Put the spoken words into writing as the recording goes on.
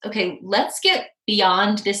okay, let's get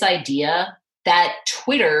beyond this idea that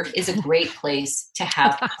Twitter is a great place to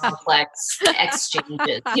have complex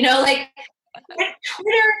exchanges. Like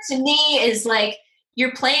Twitter to me is like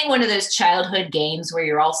you're playing one of those childhood games where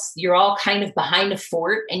you're all kind of behind a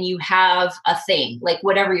fort and you have a thing, like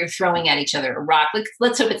whatever you're throwing at each other, a rock.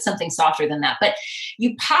 Let's hope it's something softer than that. But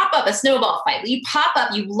you pop up a snowball fight, you pop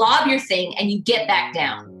up, you lob your thing and you get back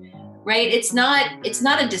down. Right? It's not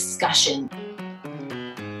a discussion.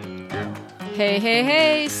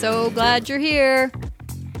 Hey, so glad you're here.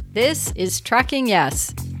 This is Tracking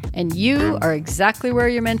Yes, and you are exactly where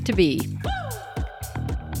you're meant to be.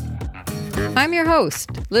 I'm your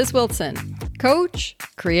host, Liz Wilson, coach,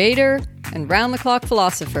 creator, and round-the-clock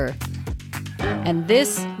philosopher. And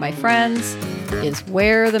this, my friends, is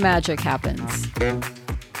where the magic happens.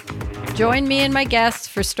 Join me and my guests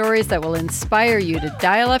for stories that will inspire you to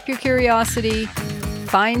dial up your curiosity,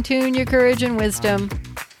 fine-tune your courage and wisdom,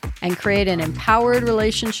 and create an empowered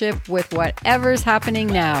relationship with whatever's happening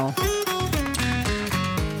now.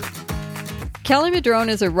 Kelly Madrone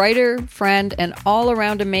is a writer, friend, and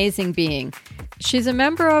all-around amazing being. She's a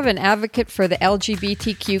member of and advocate for the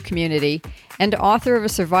LGBTQ community and author of a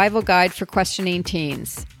survival guide for questioning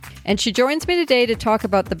teens. And she joins me today to talk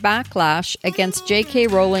about the backlash against J.K.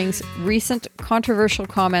 Rowling's recent controversial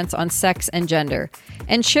comments on sex and gender,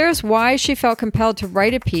 and shares why she felt compelled to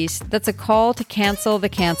write a piece that's a call to cancel the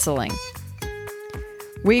canceling.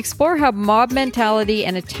 We explore how mob mentality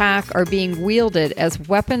and attack are being wielded as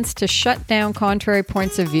weapons to shut down contrary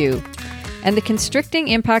points of view, and the constricting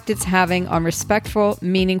impact it's having on respectful,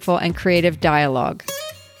 meaningful, and creative dialogue.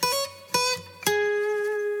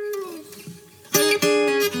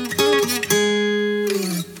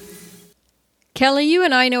 Kelly, you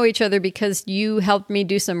and I know each other because you helped me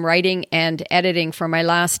do some writing and editing for my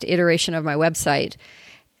last iteration of my website.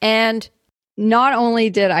 And not only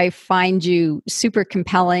did I find you super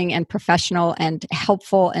compelling and professional and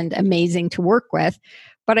helpful and amazing to work with,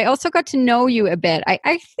 but I also got to know you a bit.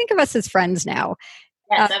 I think of us as friends now.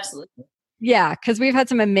 Yes, absolutely. Yeah, because we've had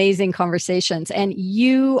some amazing conversations. And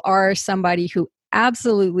you are somebody who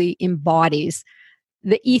absolutely embodies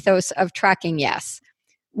the ethos of Tracking Yes,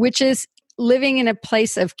 which is living in a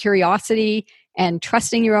place of curiosity and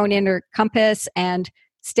trusting your own inner compass and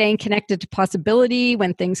staying connected to possibility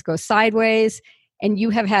when things go sideways. And you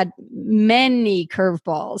have had many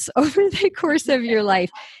curveballs over the course of your life.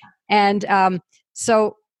 And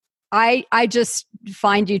so I just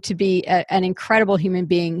find you to be an incredible human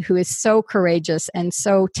being who is so courageous and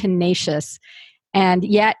so tenacious. And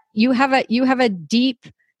yet you have a deep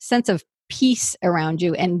sense of peace around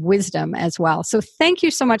you and wisdom as well. So thank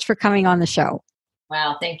you so much for coming on the show.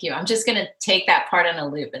 Wow, thank you. I'm just going to take that part on a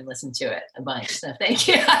loop and listen to it a bunch. So thank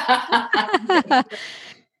you.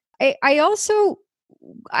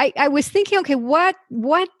 I was thinking, okay, what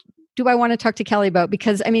do I want to talk to Kelly about?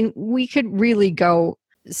 Because, I mean, we could really go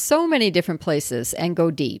so many different places and go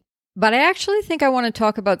deep. But I actually think I want to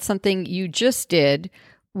talk about something you just did,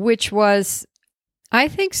 which was, I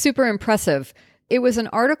think, super impressive. It was an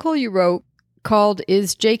article you wrote called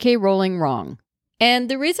Is J.K. Rowling Wrong? And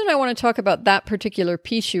the reason I want to talk about that particular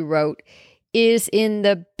piece you wrote is in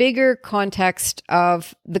the bigger context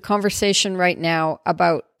of the conversation right now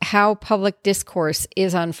about how public discourse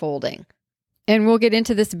is unfolding. And we'll get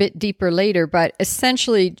into this a bit deeper later, but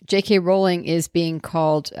essentially J.K. Rowling is being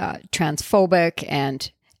called transphobic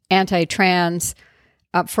and anti-trans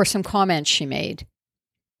for some comments she made.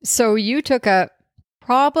 So you took a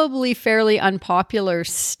probably fairly unpopular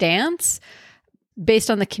stance based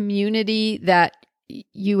on the community that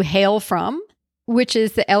you hail from, which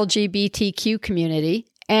is the LGBTQ community,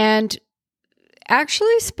 and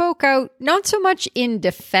actually spoke out not so much in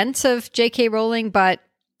defense of J.K. Rowling, but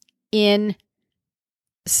in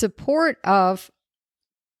support of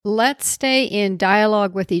let's stay in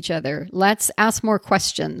dialogue with each other. Let's ask more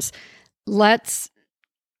questions. Let's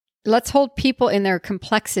hold people in their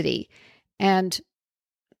complexity and,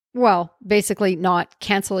 well, basically not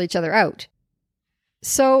cancel each other out.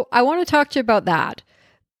 So I want to talk to you about that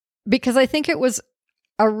because I think it was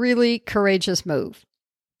a really courageous move.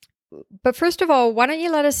 But first of all, why don't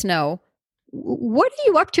you let us know, what are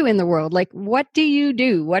you up to in the world? Like, what do you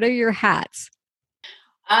do? What are your hats?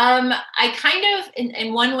 I kind of,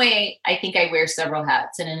 in one way, I think I wear several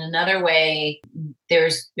hats, and in another way,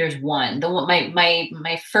 there's one.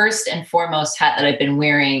 My first and foremost hat that I've been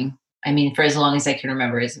wearing, I mean, for as long as I can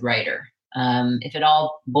remember, is writer. If it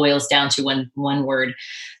all boils down to one word,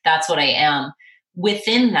 that's what I am.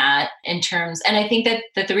 Within that, in terms, and I think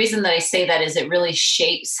that the reason that I say that is it really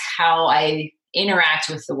shapes how I interact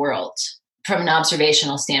with the world. from an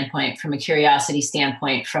observational standpoint, from a curiosity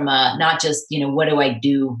standpoint, from a not just, what do I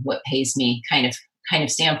do, what pays me kind of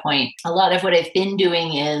standpoint. A lot of what I've been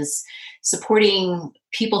doing is supporting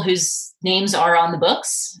people whose names are on the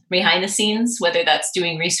books behind the scenes, whether that's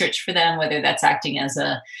doing research for them, whether that's acting as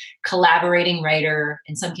a collaborating writer,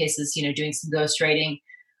 in some cases, doing some ghostwriting,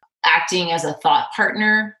 acting as a thought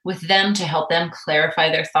partner with them to help them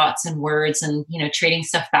clarify their thoughts and words, and, trading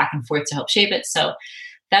stuff back and forth to help shape it. So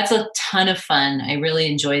that's a ton of fun. I really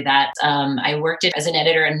enjoy that. I worked as an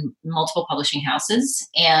editor in multiple publishing houses,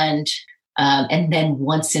 and then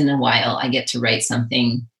once in a while I get to write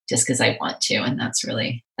something just because I want to, and that's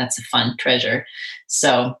a fun treasure.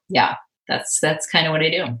 So yeah, that's kind of what I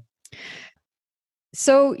do.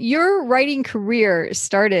 So your writing career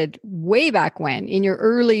started way back when, in your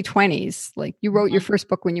early 20s. Like, you wrote your first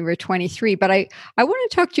book when you were 23, but I want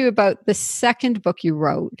to talk to you about the second book you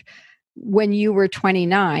wrote when you were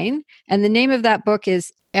 29. And the name of that book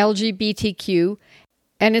is LGBTQ.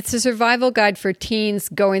 And it's a survival guide for teens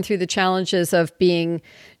going through the challenges of being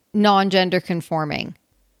non-gender conforming.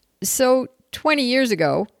 So 20 years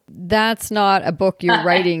ago, that's not a book you're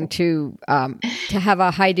writing to have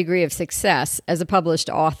a high degree of success as a published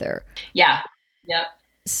author. Yeah. Yep.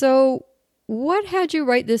 So what had you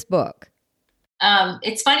write this book?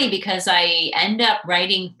 It's funny because I end up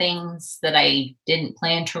writing things that I didn't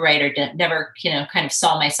plan to write, or never, kind of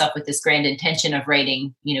saw myself with this grand intention of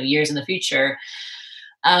writing, years in the future.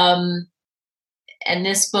 And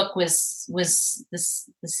this book was the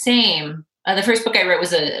same. The first book I wrote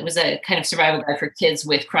was a kind of survival guide for kids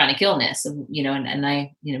with chronic illness, and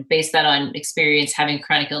I, based that on experience having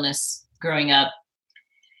chronic illness growing up.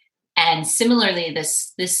 And similarly,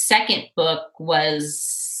 this second book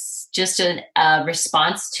was just a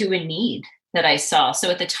response to a need that I saw. So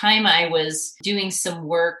at the time, I was doing some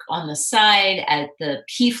work on the side at the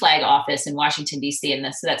PFLAG office in Washington, D.C.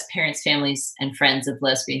 And so that's Parents, Families, and Friends of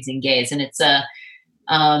Lesbians and Gays. And it's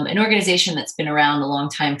an organization that's been around a long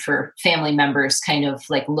time for family members kind of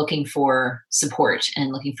like looking for support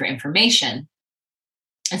and looking for information.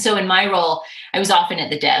 And so in my role, I was often at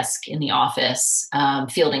the desk in the office,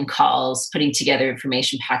 fielding calls, putting together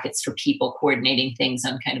information packets for people, coordinating things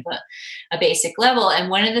on kind of a basic level. And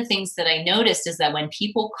one of the things that I noticed is that when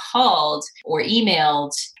people called or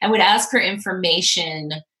emailed, I would ask for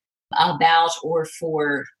information about or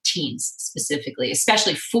for teens specifically,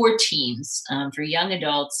 especially for teens, for young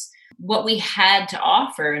adults. What we had to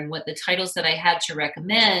offer and what the titles that I had to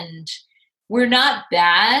recommend were not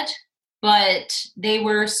bad, but they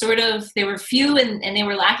were few and they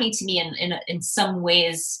were lacking to me in some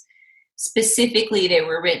ways. Specifically, they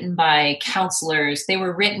were written by counselors. They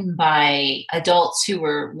were written by adults who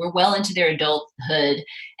were well into their adulthood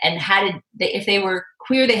and if they were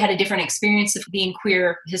queer, they had a different experience of being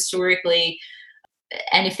queer historically.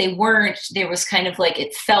 And if they weren't, there was kind of like,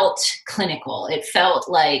 it felt clinical. It felt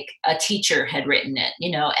like a teacher had written it,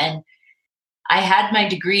 and I had my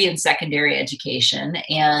degree in secondary education,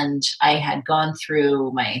 and I had gone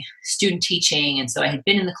through my student teaching. And so I had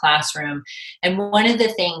been in the classroom. And one of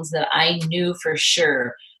the things that I knew for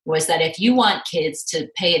sure was that if you want kids to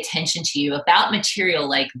pay attention to you about material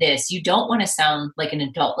like this, you don't want to sound like an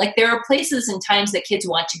adult. Like, there are places and times that kids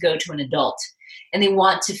want to go to an adult and they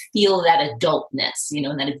want to feel that adultness,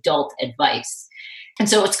 and that adult advice. And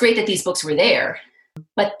so it's great that these books were there,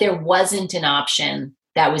 but there wasn't an option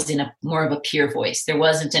that was in more of a peer voice. There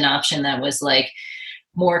wasn't an option that was like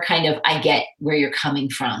more kind of, I get where you're coming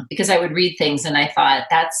from, because I would read things and I thought,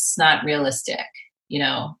 that's not realistic,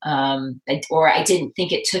 or I didn't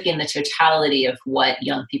think it took in the totality of what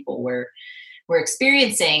young people were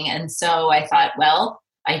experiencing. And so I thought, well,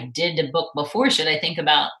 I did a book before. Should I think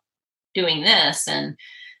about doing this? And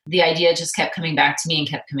the idea just kept coming back to me and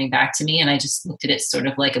kept coming back to me. And I just looked at it sort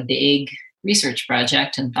of like a big research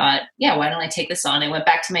project and thought, yeah, why don't I take this on? I went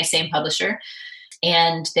back to my same publisher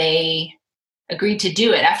and they agreed to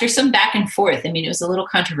do it after some back and forth. I mean, it was a little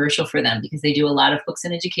controversial for them because they do a lot of books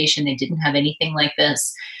in education. They didn't have anything like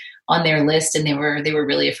this on their list, and they were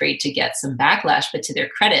really afraid to get some backlash, but to their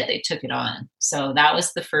credit, they took it on. So that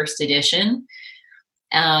was the first edition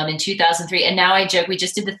in 2003. And now I joke, we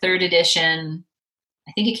just did the third edition.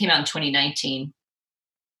 I think it came out in 2019.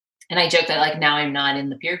 And I joke that like now I'm not in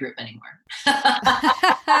the peer group anymore.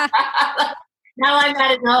 Now I'm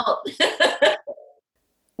not adult.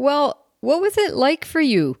 Well, what was it like for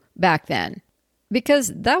you back then?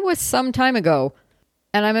 Because that was some time ago.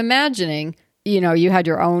 And I'm imagining, you had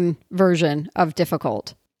your own version of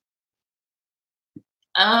difficult.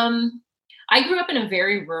 I grew up in a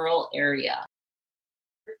very rural area.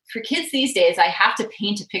 for kids these days, I have to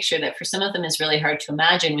paint a picture that for some of them is really hard to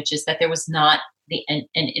imagine, which is that there was not an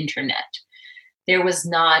internet. There was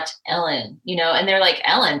not Ellen, and they're like,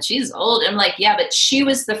 Ellen, she's old. I'm like, yeah, but she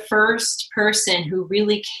was the first person who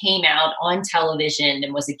really came out on television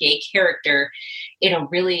and was a gay character in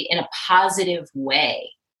a positive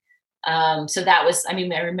way. So that was, I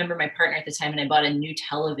remember my partner at the time, and I bought a new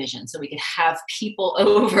television so we could have people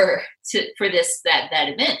over for that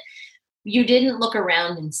event. You didn't look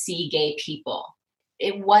around and see gay people.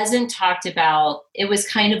 It wasn't talked about. It was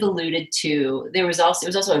kind of alluded to. It was also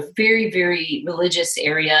a very, very religious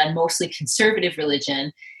area, and mostly conservative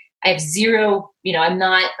religion. I have zero, I'm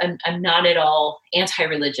not at all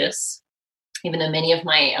anti-religious, even though many of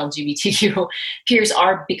my LGBTQ peers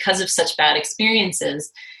are because of such bad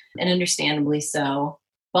experiences, and understandably so.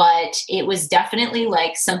 But it was definitely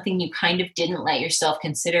like something you kind of didn't let yourself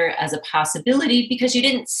consider as a possibility because you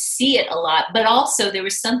didn't see it a lot. But also there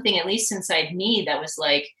was something, at least inside me, that was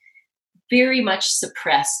like very much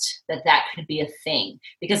suppressed that could be a thing,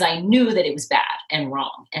 because I knew that it was bad and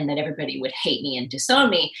wrong and that everybody would hate me and disown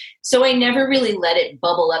me. So I never really let it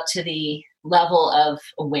bubble up to the level of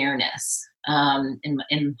awareness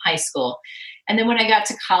in high school. And then when I got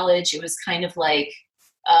to college, it was kind of like,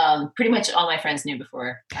 pretty much all my friends knew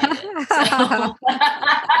before I did. So.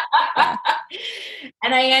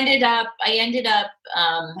 And I ended up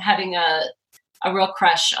having a real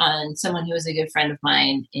crush on someone who was a good friend of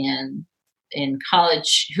mine in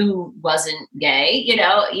college who wasn't gay,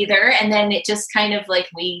 either. And then it just kind of like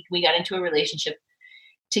we got into a relationship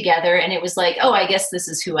together, and it was like, oh, I guess this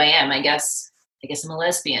is who I am. I guess I'm a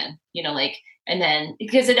lesbian, and then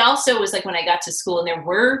because it also was like when I got to school, and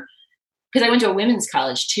because I went to a women's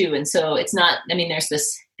college too. And so it's not,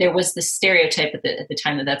 there was this stereotype at the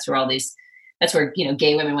time that's where,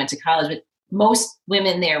 gay women went to college, but most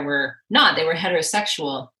women there were not, they were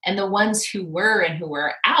heterosexual. And the ones who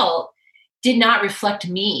were out did not reflect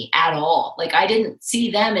me at all. Like I didn't see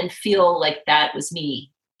them and feel like that was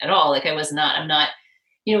me at all. Like I'm not,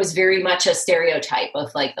 it was very much a stereotype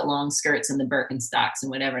of like the long skirts and the Birkenstocks and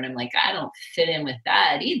whatever. And I'm like, I don't fit in with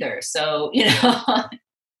that either. So,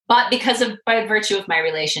 but by virtue of my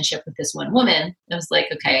relationship with this one woman, I was like,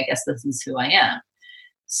 okay, I guess this is who I am.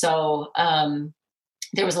 So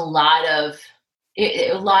there was a lot of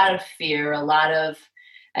fear,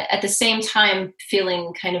 at the same time,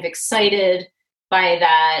 feeling kind of excited by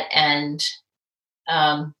that, and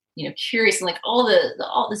curious, and like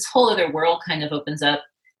all this whole other world kind of opens up.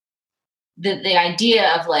 The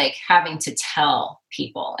idea of like having to tell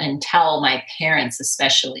people, and tell my parents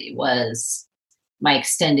especially, was my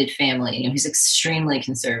extended family, who's extremely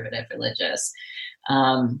conservative religious,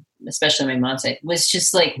 especially my mom's side, was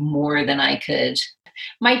just like more than I could.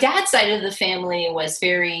 My dad's side of the family was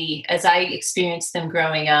very, as I experienced them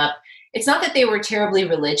growing up, it's not that they were terribly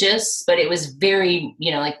religious, but it was very,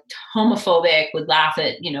 like homophobic, would laugh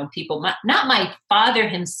at, people, not my father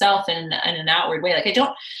himself in an outward way. Like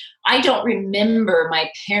I don't remember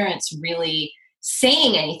my parents really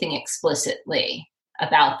saying anything explicitly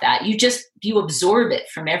about that. You absorb it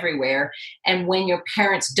from everywhere. And when your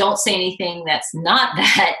parents don't say anything that's not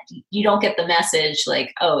that, you don't get the message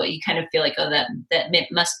like, oh, you kind of feel like, oh, that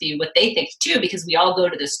must be what they think too, because we all go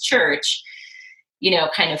to this church,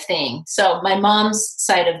 kind of thing. So my mom's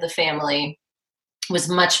side of the family was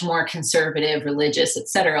much more conservative, religious,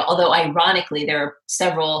 etc. Although ironically, there are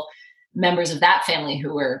several members of that family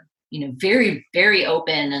who were, very, very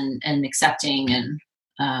open and accepting and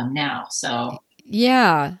now. So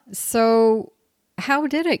yeah. So how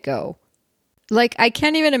did it go? Like, I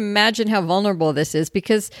can't even imagine how vulnerable this is,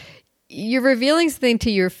 because you're revealing something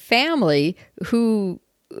to your family who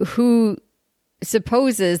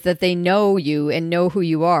supposes that they know you and know who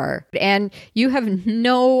you are. And you have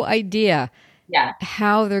no idea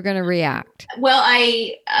how they're going to react. Well,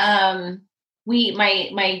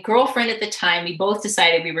 my girlfriend at the time, we both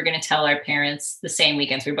decided we were going to tell our parents the same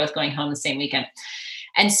weekend. So we were both going home the same weekend.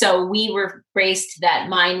 And so we were braced that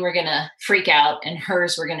mine were going to freak out and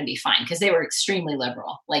hers were going to be fine, because they were extremely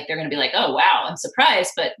liberal. Like they're going to be like, oh, wow, I'm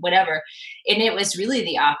surprised, but whatever. And it was really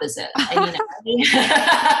the opposite. I went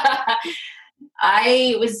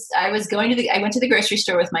to the grocery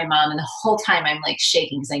store with my mom, and the whole time I'm like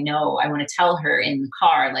shaking because I know I want to tell her in the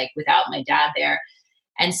car, like without my dad there.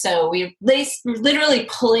 And so we're literally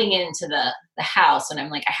pulling into the house, and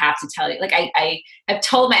I'm like, I have to tell you, like I've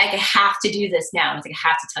told I have to do this now. I was like, I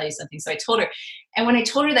have to tell you something. So I told her, and when I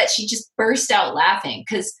told her that, she just burst out laughing,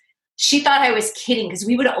 because she thought I was kidding because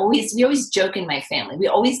we always joke in my family. We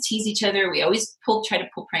always tease each other. We always try to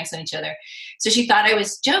pull pranks on each other. So she thought I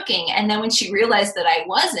was joking. And then when she realized that I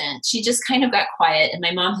wasn't, she just kind of got quiet. And my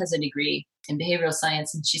mom has a degree in behavioral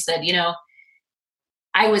science. And she said,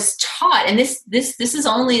 I was taught, and this is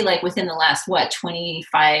only like within the last,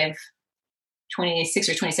 26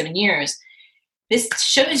 or 27 years. This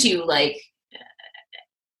shows you like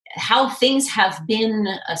how things have been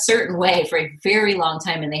a certain way for a very long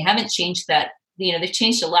time, and they haven't changed that. They've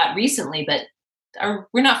changed a lot recently, but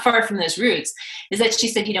we're not far from those roots. Is that she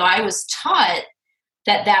said, I was taught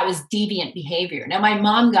that was deviant behavior. Now, my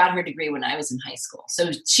mom got her degree when I was in high school,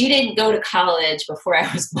 so she didn't go to college before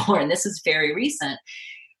I was born. This is very recent.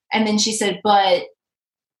 And then she said, but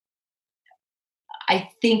I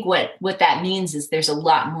think what that means is there's a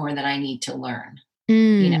lot more that I need to learn.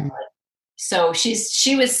 So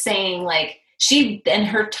she was saying like and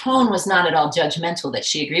her tone was not at all judgmental that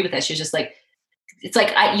she agreed with that. She was just like, it's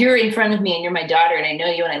like, you're in front of me and you're my daughter and I know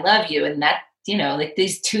you and I love you. And that, like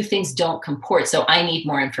these two things don't comport. So I need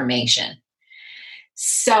more information.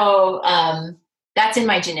 So, that's in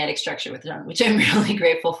my genetic structure with John, which I'm really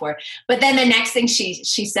grateful for. But then the next thing she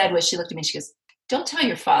said was, she looked at me, she goes, don't tell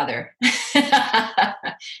your father.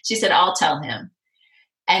 She said, I'll tell him.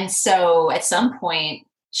 And so at some point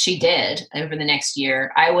she did over the next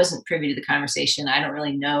year. I wasn't privy to the conversation. I don't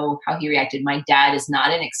really know how he reacted. My dad is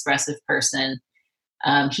not an expressive person.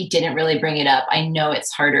 He didn't really bring it up. I know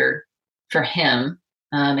it's harder for him,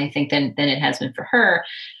 I think, than it has been for her.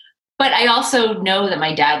 But I also know that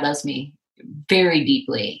my dad loves me very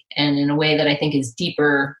deeply and in a way that I think is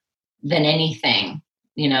deeper than anything,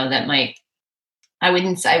 that might, I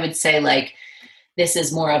would say like, this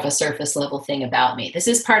is more of a surface level thing about me. This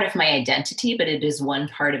is part of my identity, but it is one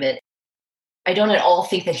part of it. I don't at all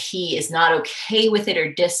think that he is not okay with it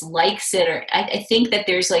or dislikes it. Or I think that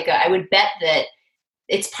there's like I would bet that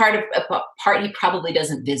it's part of a part he probably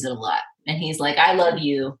doesn't visit a lot. And he's like, I love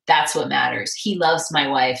you. That's what matters. He loves my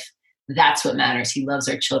wife. That's what matters. He loves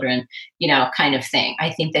our children, kind of thing.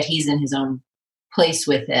 I think that he's in his own place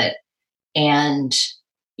with it. And,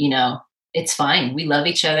 it's fine. We love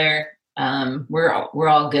each other. We're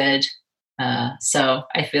all good. So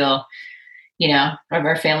I feel,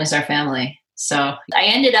 our family's our family. So I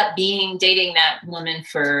ended up dating that woman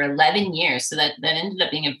for 11 years. So that ended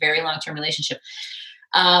up being a very long-term relationship.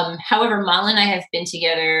 However, Mala and I have been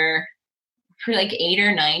together for like 8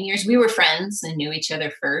 or 9 years. We were friends and knew each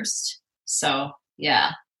other first. So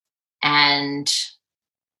yeah. And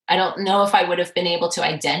I don't know if I would have been able to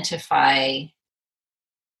identify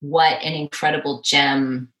what an incredible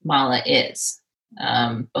gem Mala is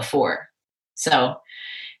before. So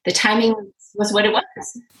the timing was what it was.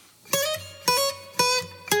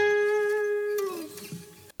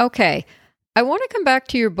 Okay. I want to come back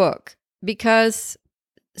to your book because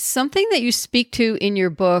something that you speak to in your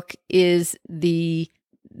book is the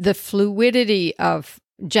fluidity of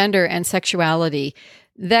gender and sexuality,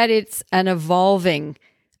 that it's an evolving,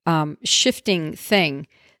 shifting thing,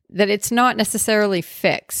 that it's not necessarily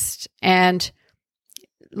fixed. And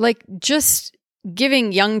like just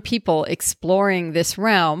giving young people exploring this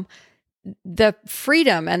realm the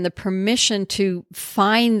freedom and the permission to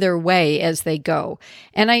find their way as they go.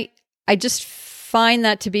 And I just find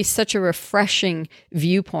that to be such a refreshing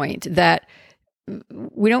viewpoint, that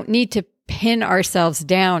we don't need to pin ourselves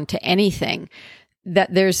down to anything,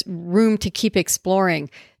 that there's room to keep exploring.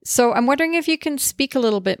 So I'm wondering if you can speak a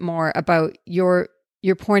little bit more about your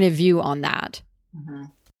point of view on that. Mm-hmm.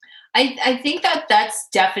 I think that that's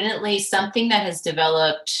definitely something that has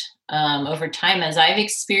developed over time as I've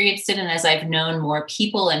experienced it and as I've known more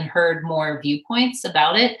people and heard more viewpoints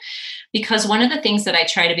about it. Because one of the things that I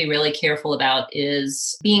try to be really careful about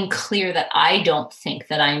is being clear that I don't think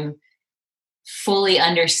that I'm fully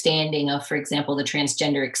understanding of, for example, the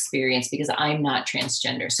transgender experience, because I'm not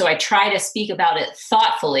transgender. So I try to speak about it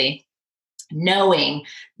thoughtfully, knowing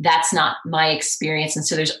that's not my experience. And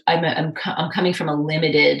so I'm coming from a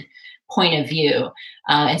limited point of view.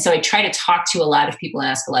 And so I try to talk to a lot of people and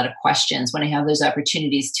ask a lot of questions when I have those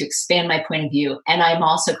opportunities to expand my point of view. And I'm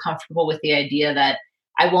also comfortable with the idea that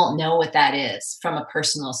I won't know what that is from a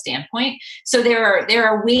personal standpoint. So there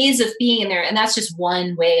are ways of being in there. And that's just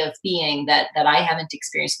one way of being that I haven't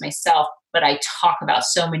experienced myself, but I talk about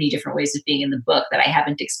so many different ways of being in the book that I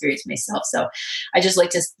haven't experienced myself. So I just like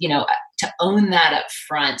to, to own that up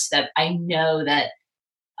front, that I know that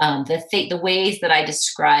the ways that I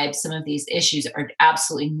describe some of these issues are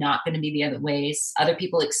absolutely not going to be the other ways other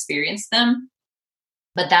people experience them.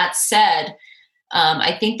 But that said,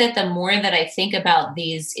 I think that the more that I think about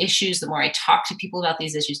these issues, the more I talk to people about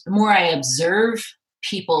these issues, the more I observe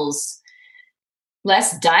people's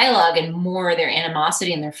less dialogue and more their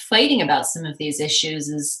animosity and their fighting about some of these issues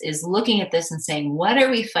is looking at this and saying, what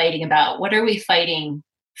are we fighting about? What are we fighting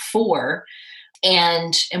for?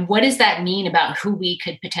 And what does that mean about who we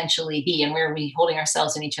could potentially be, and where are we holding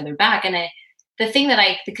ourselves and each other back? And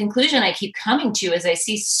the conclusion I keep coming to is I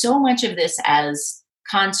see so much of this as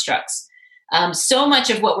constructs. So much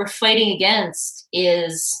of what we're fighting against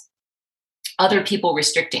is other people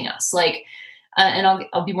restricting us. Like, and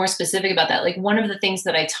I'll be more specific about that. Like, one of the things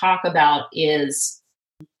that I talk about is,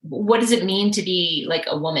 what does it mean to be like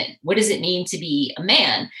a woman? What does it mean to be a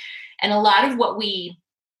man? And a lot of what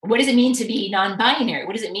does it mean to be non-binary?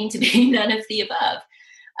 What does it mean to be none of the above?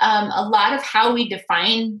 A lot of how we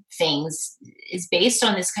define things is based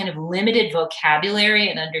on this kind of limited vocabulary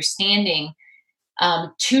and understanding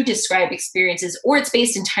to describe experiences, or it's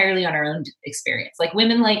based entirely on our own experience. Like,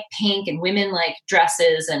 women like pink and women like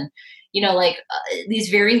dresses, and, these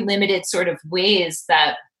very limited sort of ways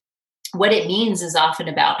that what it means is often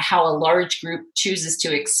about how a large group chooses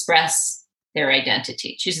to express their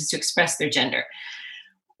identity, chooses to express their gender.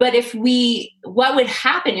 But what would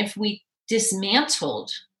happen if we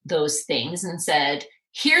dismantled those things and said,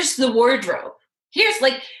 here's the wardrobe. Here's,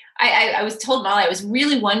 like, I was told, Molly, I was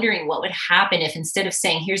really wondering what would happen if, instead of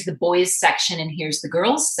saying, here's the boys section and here's the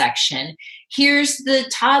girls section, here's the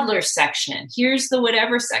toddler section, here's the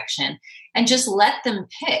whatever section, and just let them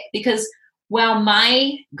pick. Because while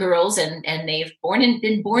my girls, and they've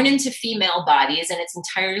been born into female bodies, and it's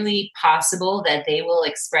entirely possible that they will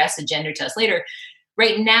express a gender to us later,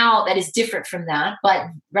 right now, that is different from that. But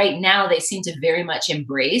right now, they seem to very much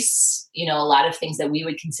embrace, a lot of things that we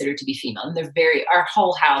would consider to be female. And our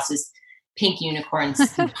whole house is pink unicorns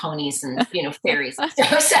and ponies and, fairies and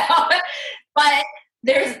stuff. So, but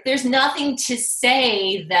there's nothing to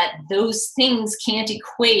say that those things can't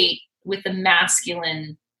equate with the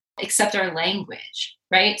masculine, except our language,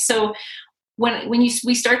 right? So when we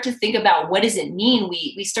start to think about what does it mean,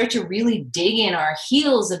 we start to really dig in our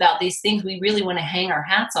heels about these things we really want to hang our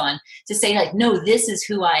hats on, to say, like, no, this is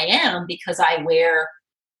who I am because I wear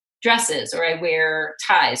dresses, or I wear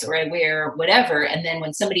ties, or I wear whatever. And then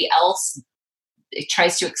when somebody else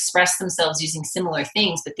tries to express themselves using similar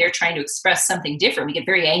things, but they're trying to express something different, we get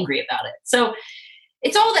very angry about it. So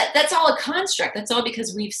it's all that's all a construct. That's all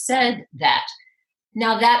because we've said that.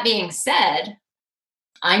 Now, that being said,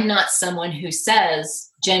 I'm not someone who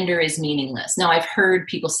says gender is meaningless. Now, I've heard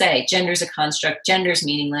people say gender's a construct, gender's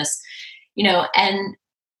meaningless, and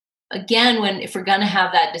again, if we're going to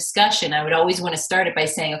have that discussion, I would always want to start it by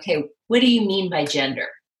saying, okay, what do you mean by gender?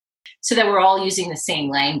 So that we're all using the same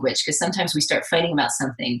language, because sometimes we start fighting about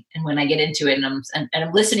something, and when I get into it and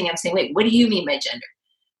I'm listening, I'm saying, wait, what do you mean by gender?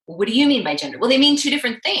 Well, what do you mean by gender? Well, they mean two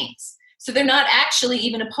different things. So they're not actually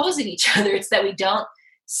even opposing each other. It's that we don't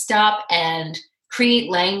stop and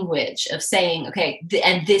create language of saying, okay,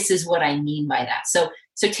 and this is what I mean by that. So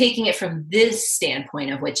taking it from this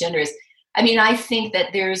standpoint of what gender is, I think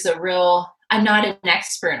that there's I'm not an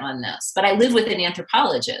expert on this, but I live with an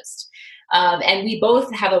anthropologist. And we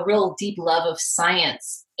both have a real deep love of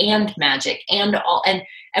science and magic and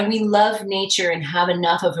we love nature and have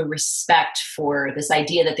enough of a respect for this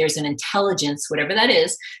idea that there's an intelligence, whatever that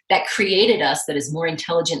is, that created us, that is more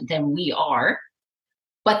intelligent than we are,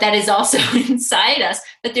 but that is also inside us,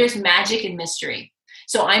 that there's magic and mystery.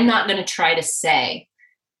 So I'm not going to try to say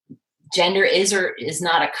gender is or is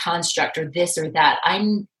not a construct or this or that.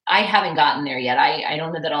 I haven't gotten there yet. I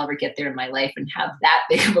don't know that I'll ever get there in my life and have that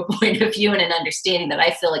big of a point of view and an understanding that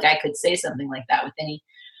I feel like I could say something like that with any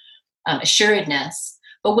assuredness.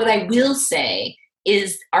 But what I will say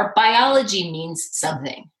is our biology means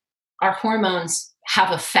something. Our hormones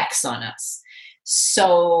have effects on us.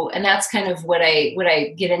 So, and that's kind of what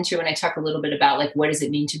I get into when I talk a little bit about, like, what does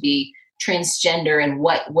it mean to be transgender, and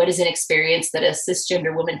what is an experience that a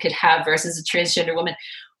cisgender woman could have versus a transgender woman.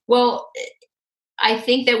 Well, I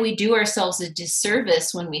think that we do ourselves a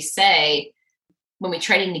disservice when we try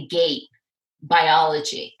to negate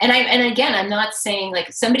biology. And again, I'm not saying,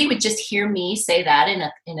 like, somebody would just hear me say that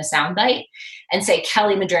in a soundbite and say,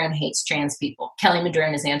 Kelly Madrone hates trans people. Kelly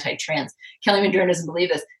Madrone is anti-trans. Kelly Madrone doesn't believe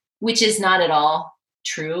this, which is not at all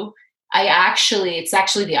true. It's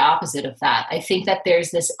actually the opposite of that. I think that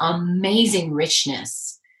there's this amazing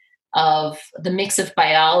richness of the mix of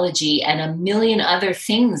biology and a million other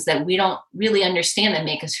things that we don't really understand that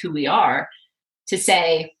make us who we are, to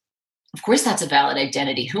say, of course, that's a valid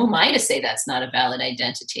identity. Who am I to say that's not a valid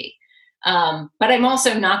identity? But I'm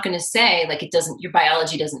also not going to say, like, your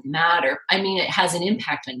biology doesn't matter. It has an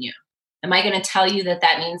impact on you. Am I going to tell you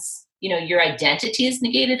that means, your identity is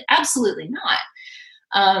negated? Absolutely not.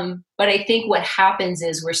 But I think what happens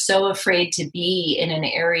is we're so afraid to be in an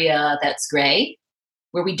area that's gray,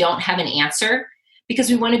 where we don't have an answer, because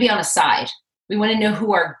we want to be on a side. We want to know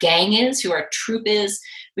who our gang is, who our troop is.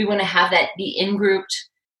 We want to have that be in-grouped.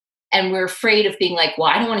 And we're afraid of being like, well,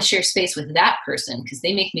 I don't want to share space with that person because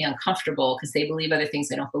they make me uncomfortable because they believe other things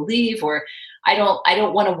I don't believe, or I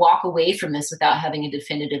don't want to walk away from this without having a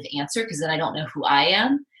definitive answer because then I don't know who I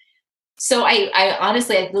am. So I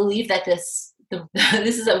honestly, I believe that this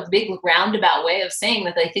is a big roundabout way of saying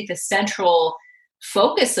that I think the central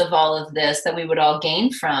focus of all of this that we would all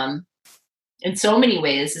gain from in so many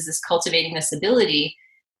ways is this cultivating this ability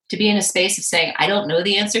to be in a space of saying, I don't know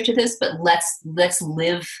the answer to this, but let's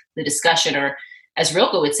live the discussion, or as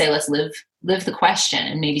Rilke would say, let's live the question,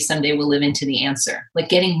 and maybe someday we'll live into the answer. Like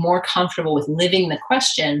getting more comfortable with living the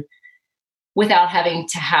question without having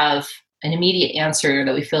to have an immediate answer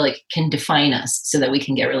that we feel like can define us so that we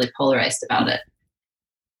can get really polarized about it.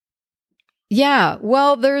 Yeah.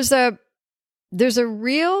 Well, there's a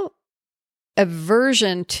real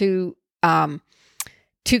aversion to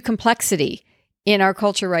complexity in our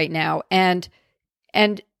culture right now. And,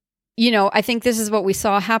 I think this is what we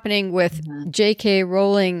saw happening with J.K.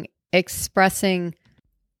 Rowling expressing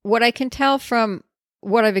what I can tell from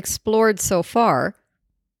what I've explored so far.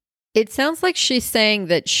 It sounds like she's saying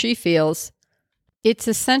that she feels it's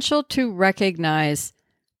essential to recognize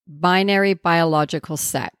binary biological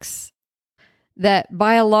sex, that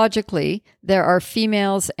biologically there are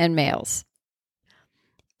females and males.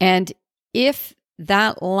 And if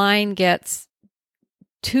that line gets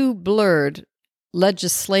too blurred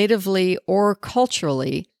legislatively or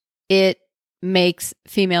culturally, it makes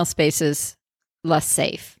female spaces less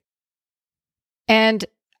safe. And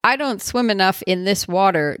I don't swim enough in this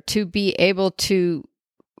water to be able to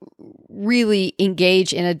really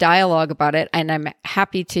engage in a dialogue about it. And I'm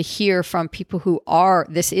happy to hear from people who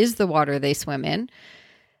this is the water they swim in.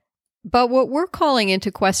 But what we're calling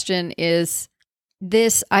into question is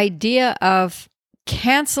this idea of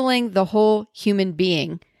canceling the whole human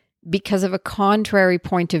being because of a contrary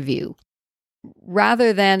point of view,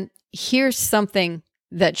 rather than here's something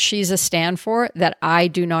that she's a stand for that I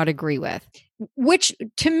do not agree with. Which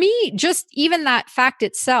to me, just even that fact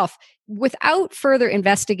itself, without further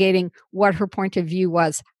investigating what her point of view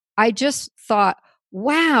was, I just thought,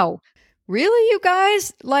 wow. Really, you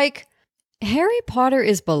guys? Like, Harry Potter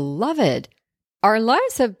is beloved. Our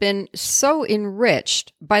lives have been so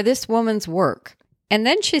enriched by this woman's work. And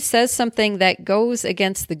then she says something that goes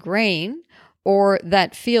against the grain or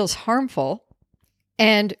that feels harmful.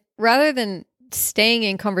 And rather than staying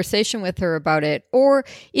in conversation with her about it, or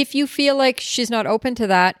if you feel like she's not open to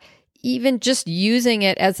that, even just using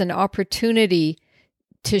it as an opportunity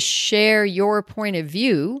to share your point of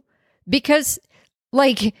view, because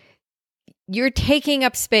like you're taking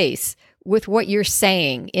up space with what you're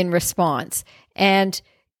saying in response. And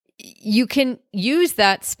you can use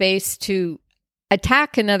that space to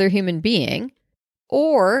attack another human being,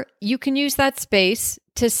 or you can use that space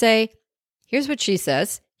to say, here's what she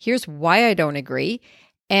says, here's why I don't agree,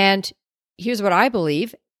 and here's what I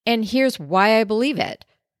believe, and here's why I believe it.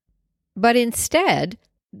 But instead,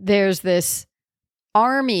 there's this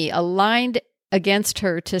army aligned against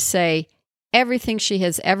her to say everything she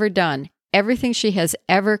has ever done, everything she has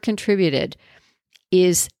ever contributed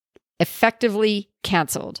is effectively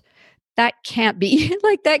canceled. That can't be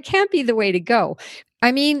that can't be the way to go.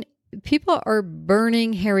 I mean, people are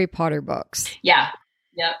burning Harry Potter books. Yeah.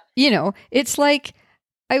 Yep. It's like,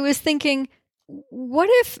 I was thinking, what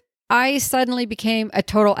if I suddenly became a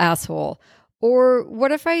total asshole? Or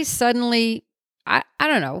what if I suddenly, I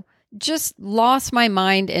don't know, just lost my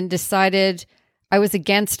mind and decided I was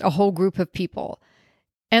against a whole group of people?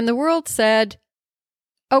 And the world said,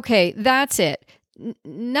 okay, that's it.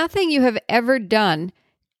 Nothing you have ever done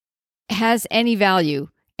has any value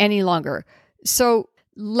any longer. So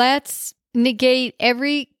let's negate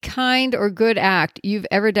every kind or good act you've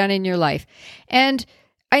ever done in your life. And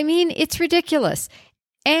I mean, it's ridiculous.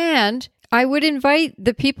 And I would invite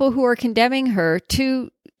the people who are condemning her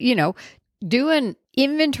to, do an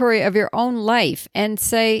inventory of your own life and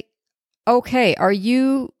say, okay, are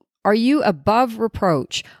you above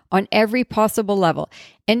reproach on every possible level?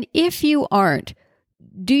 And if you aren't,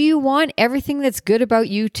 do you want everything that's good about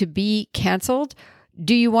you to be canceled?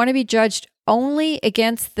 Do you want to be judged only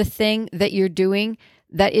against the thing that you're doing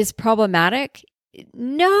that is problematic?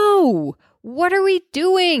 No. What are we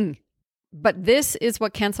doing? But this is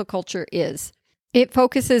what cancel culture is. It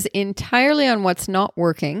focuses entirely on what's not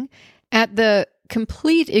working at the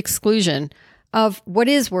complete exclusion of what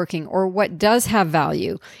is working or what does have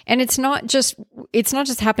value. And it's not just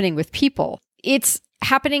happening with people. it's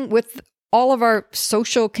happening with all of our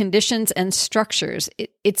social conditions and structures.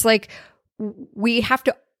 It's like we have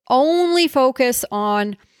to only focus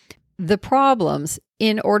on the problems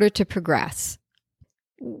in order to progress.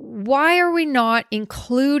 Why are we not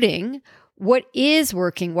including what is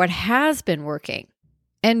working, what has been working,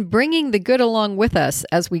 and bringing the good along with us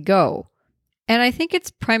as we go? And I think it's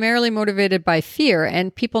primarily motivated by fear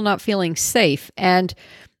and people not feeling safe and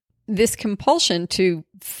this compulsion to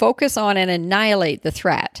focus on and annihilate the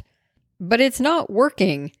threat. But it's not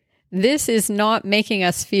working. This is not making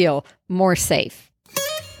us feel more safe.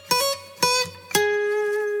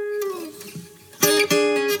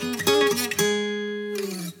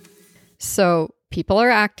 So people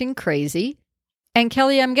are acting crazy. And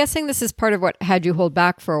Kelly, I'm guessing this is part of what had you hold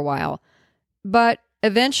back for a while. But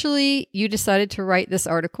eventually you decided to write this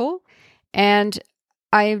article. And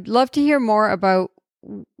I'd love to hear more about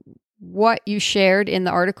what you shared in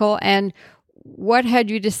the article and what had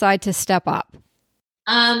you decide to step up?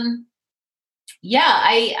 I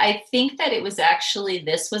think that it was actually,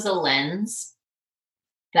 this was a lens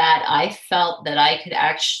that I felt that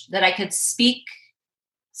I could speak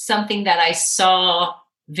something that I saw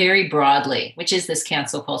very broadly, which is this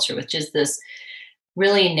cancel culture, which is this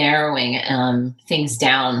really narrowing things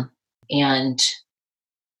down. And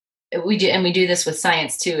we do this with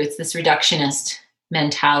science too. It's this reductionist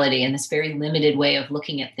mentality and this very limited way of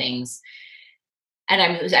looking at things. And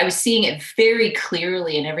I was seeing it very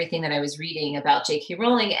clearly in everything that I was reading about J.K.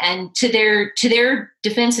 Rowling. And to their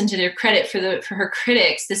defense and to their credit for her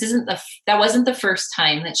critics, that wasn't the first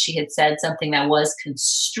time that she had said something that was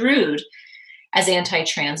construed as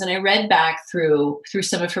anti-trans. And I read back through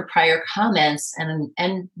some of her prior comments,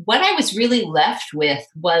 and what I was really left with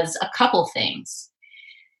was a couple things.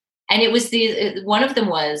 And it was one of them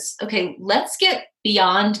was, okay, let's get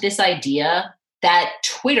beyond this idea that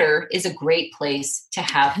Twitter is a great place to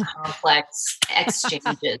have complex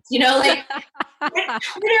exchanges. Like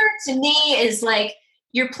Twitter to me is like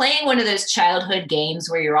you're playing one of those childhood games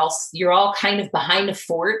where you're all kind of behind a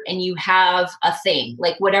fort and you have a thing,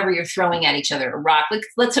 like whatever you're throwing at each other, a rock.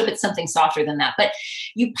 Let's hope it's something softer than that. But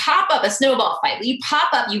you pop up a snowball fight. You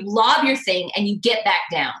pop up, you lob your thing, and you get back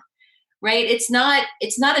down. Right? It's not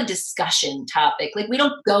a discussion topic. Like we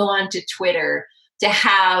don't go onto Twitter to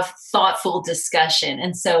have thoughtful discussion.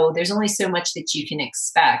 And so there's only so much that you can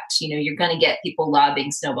expect. You're going to get people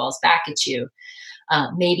lobbing snowballs back at you,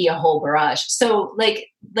 maybe a whole barrage. So like,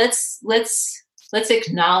 let's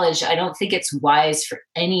acknowledge, I don't think it's wise for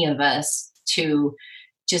any of us to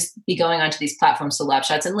just be going onto these platforms to lob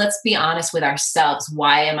shots. And let's be honest with ourselves.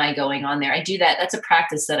 Why am I going on there? I do that. That's a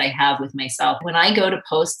practice that I have with myself. When I go to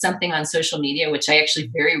post something on social media, which I actually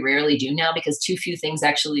very rarely do now because too few things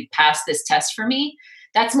actually pass this test for me,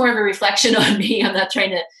 that's more of a reflection on me. I'm not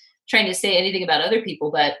trying to say anything about other people,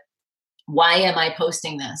 but why am I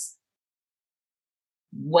posting this?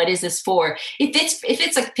 What is this for? If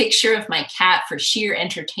it's a picture of my cat for sheer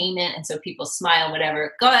entertainment and so people smile,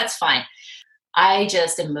 whatever, that's fine. I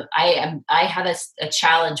have a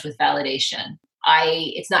challenge with validation.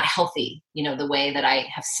 It's not healthy, the way that I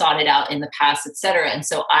have sought it out in the past, et cetera. And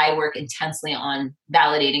so I work intensely on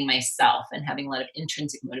validating myself and having a lot of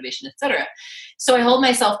intrinsic motivation, et cetera. So I hold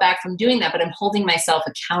myself back from doing that, but I'm holding myself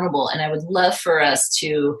accountable. And I would love for us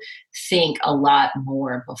to think a lot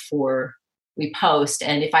more before we post.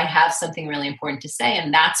 And if I have something really important to say,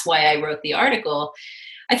 and that's why I wrote the article,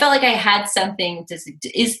 I felt like I had something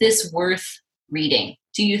is this worth reading?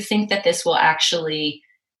 Do you think that this will actually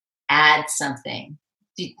add something,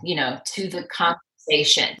 to the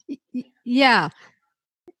conversation? Yeah.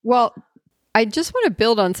 Well, I just want to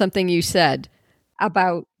build on something you said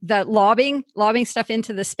about the lobbing stuff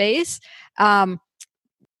into the space.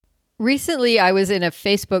 Recently, I was in a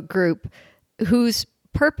Facebook group whose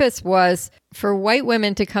purpose was for white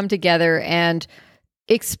women to come together and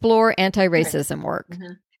explore anti-racism work.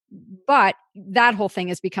 Mm-hmm. But that whole thing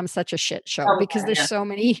has become such a shit show because there's so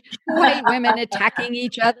many white women attacking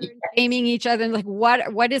each other, and shaming each other. And like,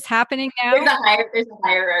 what is happening now? There's a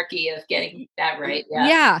hierarchy of getting that right.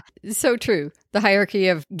 Yeah. So true. The hierarchy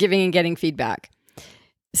of giving and getting feedback.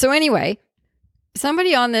 So anyway,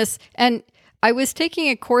 somebody on this, and I was taking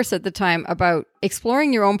a course at the time about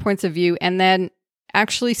exploring your own points of view and then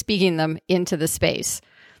actually speaking them into the space.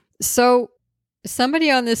 So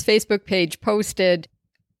somebody on this Facebook page posted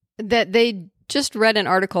that they just read an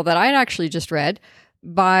article that I'd actually just read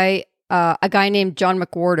by a guy named John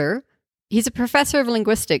McWhorter. He's a professor of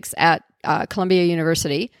linguistics at Columbia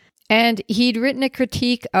University, and he'd written a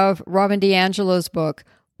critique of Robin DiAngelo's book,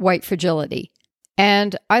 White Fragility.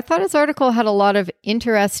 And I thought his article had a lot of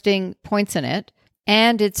interesting points in it.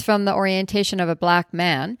 and it's from the orientation of a Black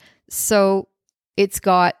man. So it's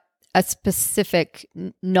got a specific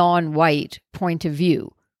non-white point of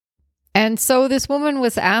view. And so this woman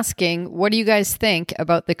was asking, what do you guys think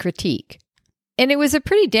about the critique? And it was a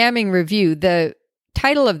pretty damning review. The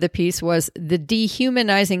title of the piece was The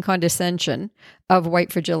Dehumanizing Condescension of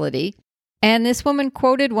White Fragility. And this woman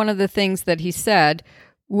quoted one of the things that he said,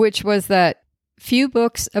 which was that few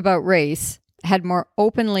books about race had more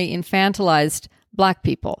openly infantilized Black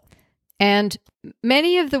people. And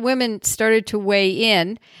many of the women started to weigh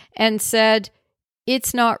in and said,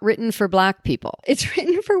 it's not written for Black people. It's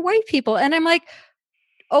written for white people. And I'm like,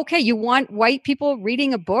 okay, you want white people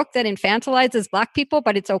reading a book that infantilizes Black people,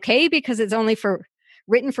 but it's okay because it's only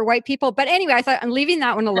written for white people. But anyway, I thought I'm leaving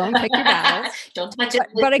that one alone. Pick your battles. Don't touch it.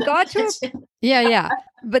 But I got to Yeah.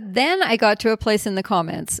 But then I got to a place in the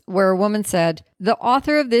comments where a woman said, the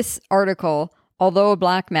author of this article, although a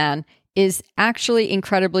Black man, is actually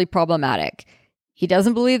incredibly problematic. He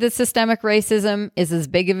doesn't believe that systemic racism is as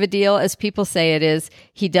big of a deal as people say it is.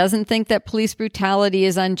 He doesn't think that police brutality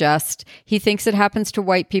is unjust. He thinks it happens to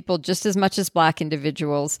white people just as much as Black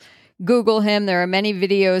individuals. Google him. There are many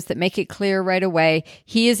videos that make it clear right away.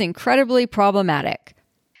 He is incredibly problematic.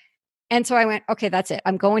 And so I went, okay, that's it.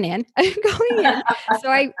 I'm going in. So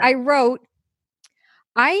I wrote,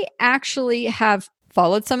 I actually have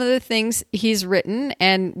followed some of the things he's written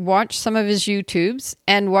and watched some of his YouTubes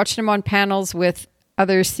and watched him on panels with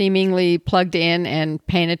other seemingly plugged in and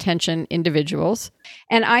paying attention individuals.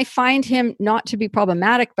 And I find him not to be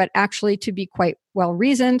problematic, but actually to be quite well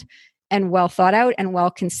reasoned and well thought out and well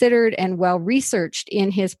considered and well researched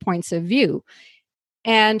in his points of view.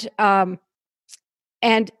 And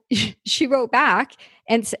she wrote back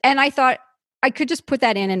and I thought I could just put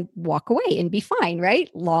that in and walk away and be fine, right?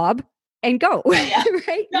 Lob and go, Yeah.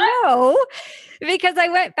 right? No, because I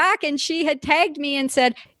went back and she had tagged me and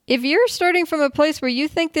said, if you're starting from a place where you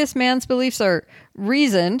think this man's beliefs are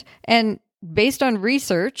reasoned and based on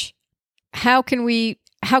research, how can we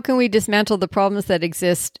dismantle the problems that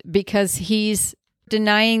exist because he's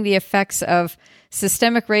denying the effects of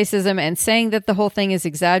systemic racism and saying that the whole thing is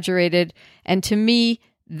exaggerated? And to me,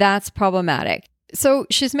 that's problematic. So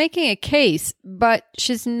she's making a case, but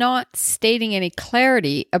she's not stating any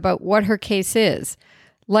clarity about what her case is.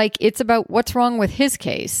 Like, it's about what's wrong with his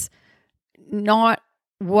case, not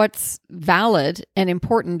what's valid and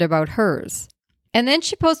important about hers. And then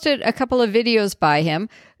she posted a couple of videos by him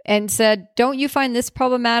and said, don't you find this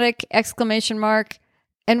problematic? !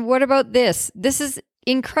 And what about this? This is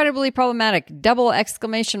incredibly problematic! ! And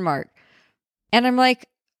I'm like,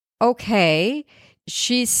 okay,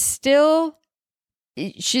 she's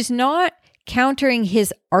not countering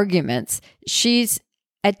his arguments. She's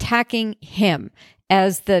attacking him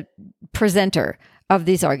as the presenter of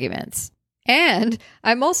these arguments. And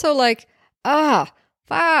I'm also like,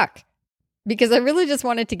 fuck. Because I really just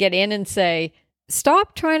wanted to get in and say,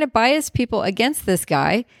 stop trying to bias people against this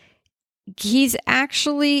guy. He's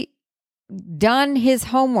actually done his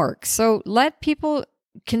homework. So let people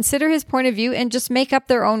consider his point of view and just make up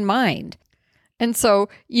their own mind. And so,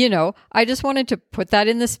 I just wanted to put that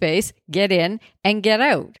in the space, get in and get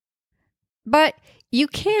out. But you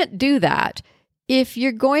can't do that. If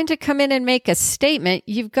you're going to come in and make a statement,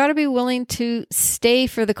 you've got to be willing to stay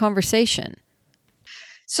for the conversation.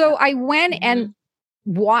 So I went and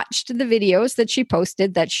watched the videos that she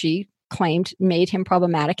posted that she claimed made him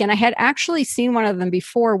problematic. And I had actually seen one of them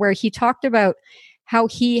before where he talked about how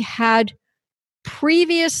he had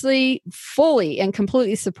previously fully and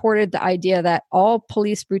completely supported the idea that all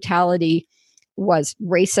police brutality was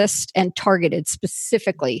racist and targeted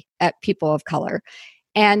specifically at people of color.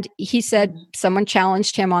 And he said someone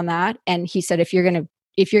challenged him on that. And he said, if you're going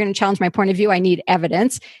to challenge my point of view, I need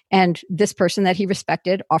evidence. And this person that he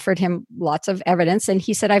respected offered him lots of evidence. And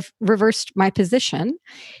he said, I've reversed my position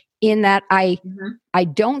in that I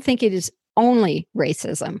don't think it is only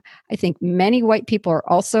racism. I think many white people are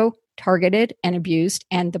also targeted and abused.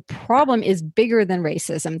 And the problem is bigger than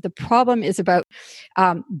racism. The problem is about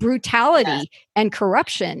brutality and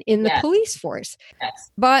corruption in the police force.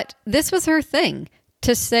 But this was her thing,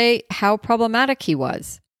 to say how problematic he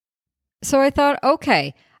was. So I thought,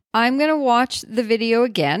 okay, I'm going to watch the video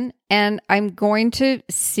again and I'm going to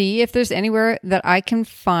see if there's anywhere that I can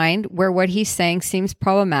find where what he's saying seems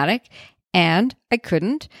problematic. And I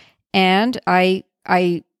couldn't. And I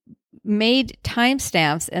made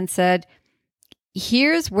timestamps and said,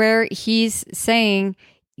 here's where he's saying,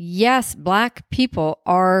 yes, Black people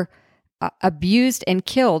are abused and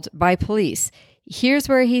killed by police. Here's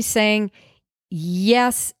where he's saying,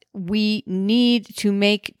 yes, we need to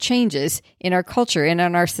make changes in our culture and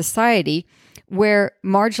in our society where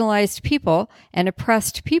marginalized people and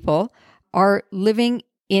oppressed people are living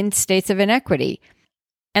in states of inequity.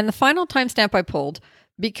 And the final timestamp I pulled,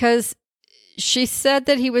 because she said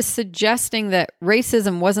that he was suggesting that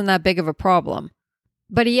racism wasn't that big of a problem.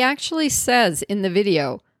 But he actually says in the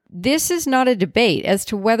video, this is not a debate as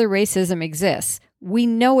to whether racism exists. We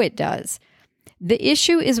know it does. The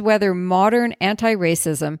issue is whether modern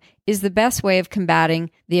anti-racism is the best way of combating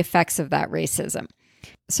the effects of that racism.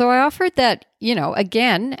 So I offered that,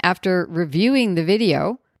 again, after reviewing the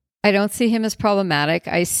video, I don't see him as problematic.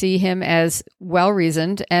 I see him as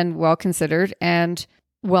well-reasoned and well-considered and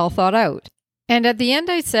well thought out. And at the end,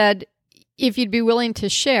 I said, if you'd be willing to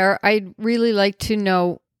share, I'd really like to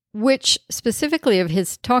know which specifically of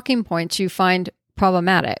his talking points you find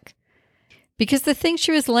problematic. Because the things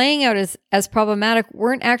she was laying out as problematic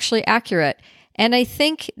weren't actually accurate. And I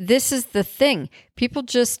think this is the thing. People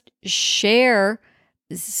just share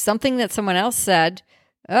something that someone else said.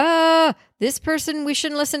 This person, we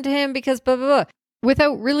shouldn't listen to him because blah, blah, blah.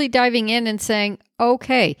 Without really diving in and saying,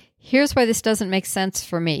 okay, here's why this doesn't make sense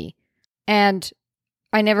for me. And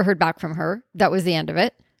I never heard back from her. That was the end of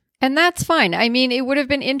it. And that's fine. I mean, it would have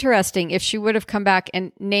been interesting if she would have come back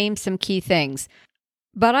and named some key things.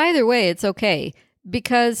 But either way, it's okay,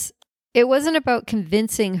 because it wasn't about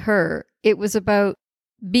convincing her. It was about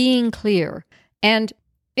being clear. And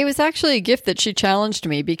it was actually a gift that she challenged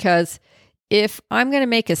me, because if I'm going to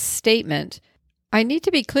make a statement, I need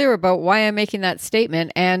to be clear about why I'm making that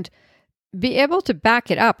statement and be able to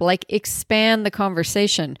back it up, like expand the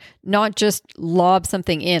conversation, not just lob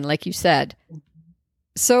something in, like you said.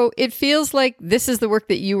 So it feels like this is the work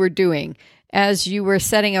that you were doing as you were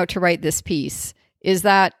setting out to write this piece. Is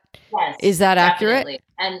that accurate?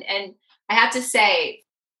 And I have to say,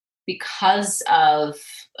 because of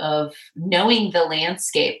knowing the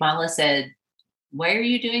landscape, Mala said, why are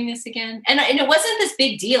you doing this again? And it wasn't this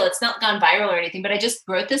big deal. It's not gone viral or anything, but I just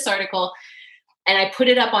wrote this article and I put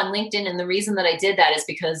it up on LinkedIn. And the reason that I did that is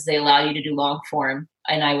because they allow you to do long form.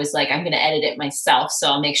 And I was like, I'm going to edit it myself. So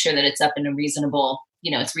I'll make sure that it's up in a reasonable,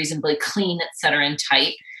 it's reasonably clean, et cetera, and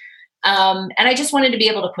tight. And I just wanted to be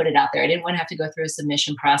able to put it out there. I didn't want to have to go through a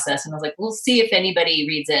submission process. And I was like, we'll see if anybody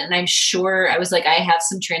reads it. And I'm sure, I was like, I have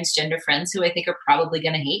some transgender friends who I think are probably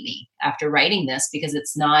going to hate me after writing this, because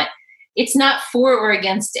it's not for or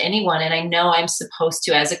against anyone. And I know I'm supposed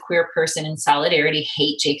to, as a queer person in solidarity,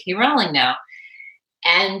 hate J.K. Rowling now.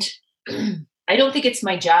 And I don't think it's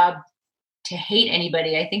my job to hate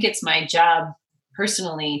anybody. I think it's my job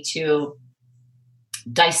personally to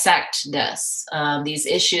dissect these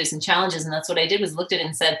issues and challenges. And that's what I did, was looked at it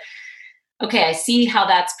and said, okay, I see how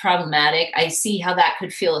that's problematic. I see how that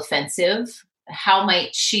could feel offensive. How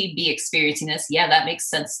might she be experiencing this? Yeah, that makes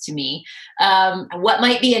sense to me. What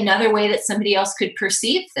might be another way that somebody else could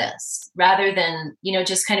perceive this, rather than,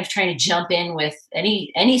 just kind of trying to jump in with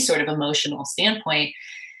any sort of emotional standpoint.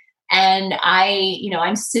 And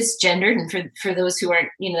I'm cisgendered. And for those who aren't,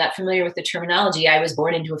 that familiar with the terminology, I was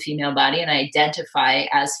born into a female body and I identify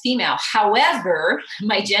as female. However,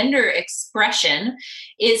 my gender expression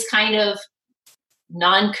is kind of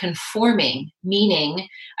non-conforming, meaning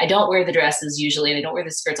I don't wear the dresses usually, and I don't wear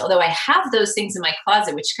the skirts, although I have those things in my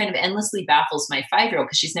closet, which kind of endlessly baffles my 5-year-old,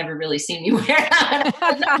 because she's never really seen me wear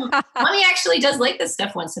them. Mommy actually does like this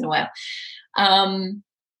stuff once in a while.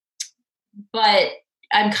 But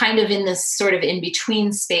I'm kind of in this sort of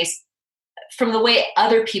in-between space from the way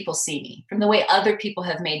other people see me, from the way other people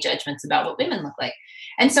have made judgments about what women look like.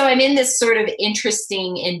 And so I'm in this sort of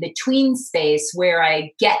interesting in-between space where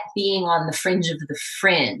I get being on the fringe of the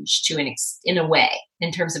fringe in a way,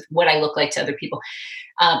 in terms of what I look like to other people.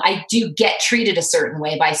 I do get treated a certain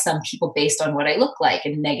way by some people based on what I look like,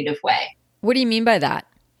 in a negative way. What do you mean by that?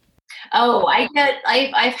 Oh,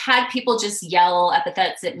 I've had people just yell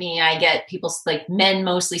epithets at me. I get people, like men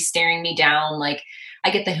mostly, staring me down. Like,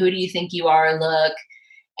 I get the "who do you think you are" look.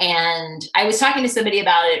 And I was talking to somebody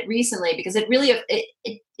about it recently, because it really,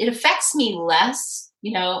 it affects me less.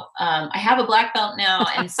 I have a black belt now.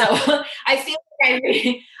 And so I feel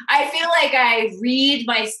like I read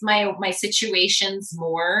my situations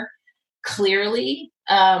more clearly.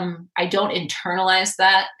 I don't internalize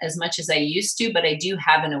that as much as I used to, but I do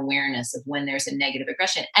have an awareness of when there's a negative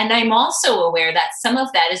aggression. And I'm also aware that some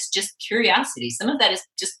of that is just curiosity. Some of that is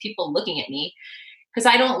just people looking at me, because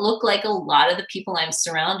I don't look like a lot of the people I'm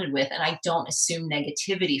surrounded with, and I don't assume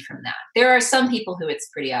negativity from that. There are some people who it's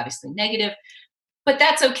pretty obviously negative, but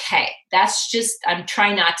that's okay. That's just, I'm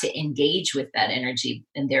trying not to engage with that energy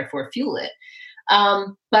and therefore fuel it.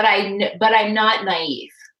 But I'm not naive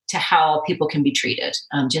to how people can be treated,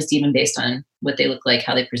 just even based on what they look like,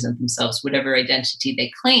 how they present themselves, whatever identity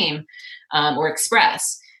they claim. or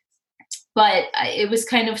express. But it was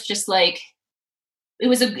kind of just like, it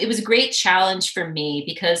was a great challenge for me,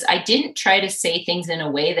 because I didn't try to say things in a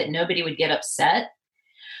way that nobody would get upset,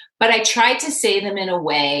 but I tried to say them in a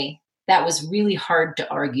way that was really hard to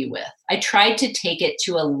argue with. I tried to take it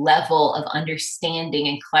to a level of understanding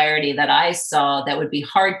and clarity that I saw that would be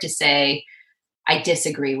hard to say, I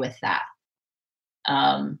disagree with that.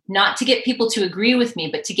 Not to get people to agree with me,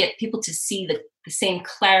 but to get people to see the same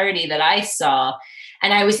clarity that I saw.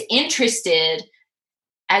 And I was interested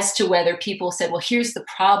as to whether people said, well, here's the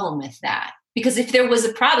problem with that. Because if there was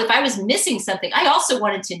a problem, if I was missing something, I also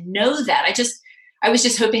wanted to know that. I was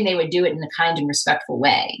just hoping they would do it in a kind and respectful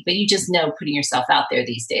way. But you just know, putting yourself out there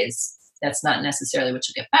these days, that's not necessarily what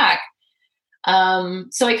you'll get back.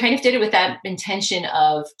 So I kind of did it with that intention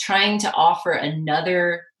of trying to offer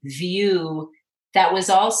another view that was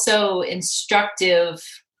also instructive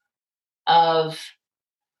of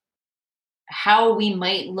how we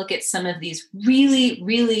might look at some of these really,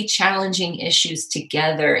 really challenging issues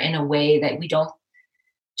together in a way that we don't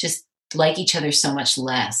just like each other so much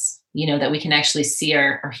less, that we can actually see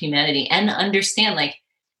our humanity and understand, like,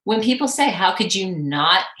 when people say, how could you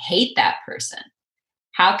not hate that person?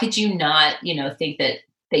 How could you not, think that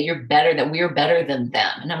you're better, that we're better than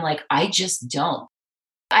them? And I'm like, I just don't.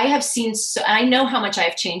 I have seen, I know how much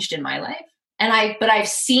I've changed in my life. But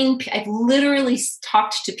I've literally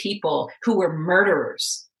talked to people who were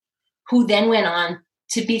murderers, who then went on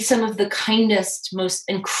to be some of the kindest, most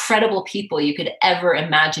incredible people you could ever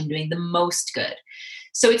imagine, doing the most good.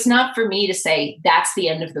 So it's not for me to say that's the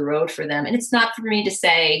end of the road for them. And it's not for me to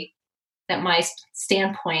say that my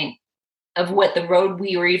standpoint of what the road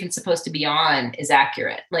we were even supposed to be on is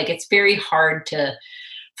accurate. Like, it's very hard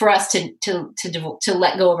for us to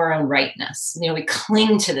let go of our own rightness. We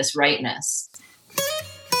cling to this rightness.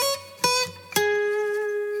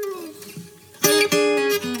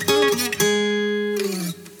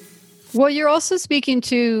 Well, you're also speaking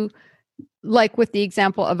to, like, with the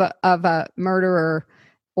example of a murderer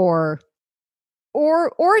or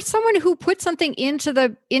someone who put something into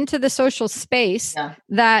the social space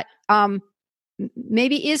that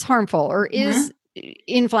maybe is harmful or is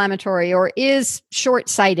inflammatory or is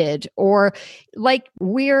short-sighted, or, like,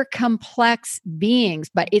 we're complex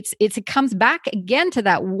beings. But it comes back again to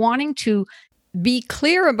that wanting to be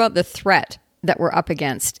clear about the threat that we're up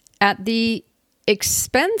against at the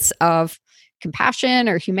expense of compassion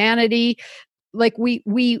or humanity. Like,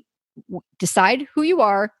 we decide who you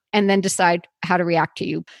are and then decide how to react to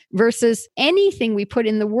you, versus anything we put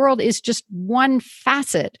in the world is just one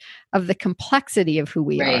facet of the complexity of who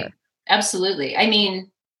we are. Absolutely. I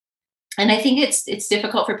mean, and I think it's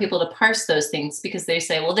difficult for people to parse those things, because they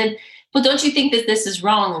say, well, don't you think that this is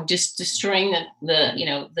wrong? Just destroying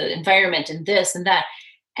the environment and this and that.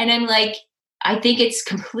 And I'm like, I think it's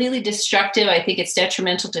completely destructive. I think it's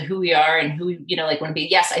detrimental to who we are and who we, want to be.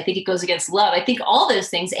 Yes, I think it goes against love. I think all those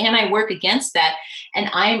things, and I work against that. And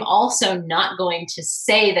I'm also not going to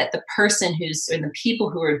say that the person or the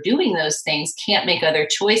people who are doing those things can't make other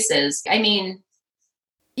choices. I mean,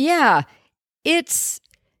 yeah, it's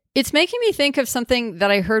making me think of something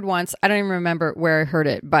that I heard once. I don't even remember where I heard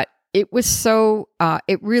it, but it was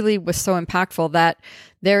it really was so impactful that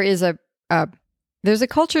there's a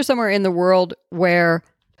culture somewhere in the world where,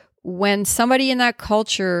 when somebody in that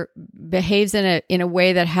culture behaves in a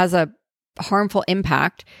way that has a harmful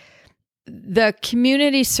impact, the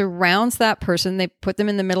community surrounds that person. They put them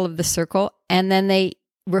in the middle of the circle, and then they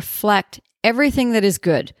reflect everything that is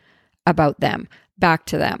good about them back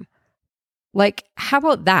to them. Like, how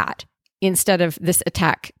about that instead of this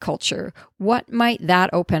attack culture? What might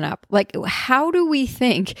that open up? Like, how do we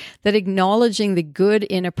think that acknowledging the good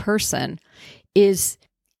in a person is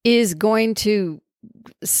going to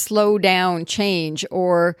slow down change?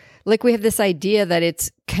 Or, like, we have this idea that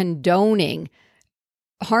it's condoning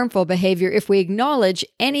harmful behavior if we acknowledge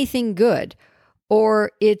anything good,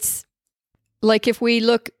 or it's like, if we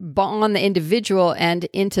look beyond the individual and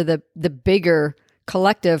into the bigger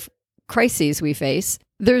collective crises we face,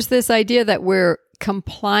 there's this idea that we're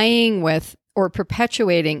complying with or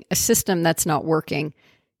perpetuating a system that's not working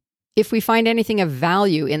if we find anything of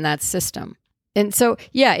value in that system. And so,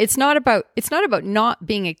 yeah, it's not about not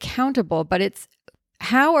being accountable, but it's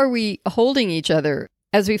how are we holding each other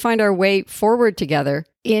as we find our way forward together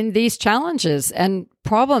in these challenges and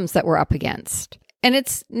problems that we're up against. And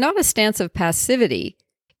it's not a stance of passivity.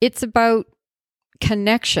 It's about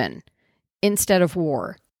connection instead of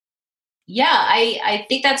war. Yeah, I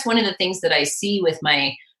think that's one of the things that I see with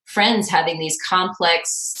my friends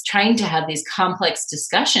trying to have these complex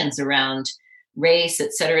discussions around race,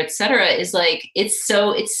 et cetera, is like, it's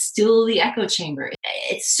still the echo chamber.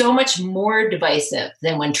 It's so much more divisive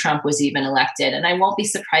than when Trump was even elected. And I won't be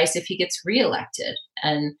surprised if he gets reelected.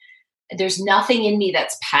 And there's nothing in me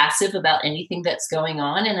that's passive about anything that's going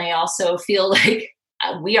on. And I also feel like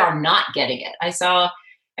we are not getting it. I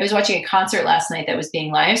was watching a concert last night that was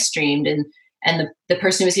being live streamed, and the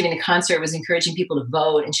person who was giving the concert was encouraging people to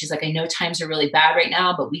vote. And she's like, I know times are really bad right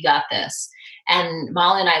now, but we got this. And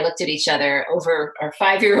Molly and I looked at each other over our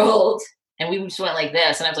 5-year-old, and we just went like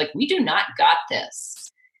this. And I was like, we do not got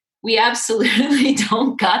this. We absolutely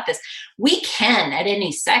don't got this. We can at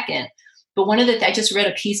any second. But I just read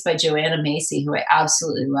a piece by Joanna Macy, who I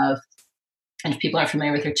absolutely love. And if people aren't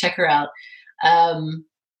familiar with her, check her out.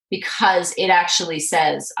 Because it actually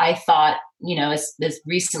says, I thought, as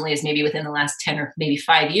recently as maybe within the last 10 or maybe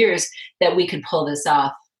 5 years, that we could pull this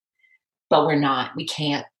off, but we're not. We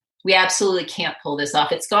can't. We absolutely can't pull this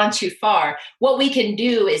off. It's gone too far. What we can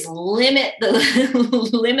do is limit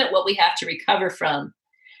what we have to recover from.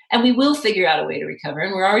 And we will figure out a way to recover.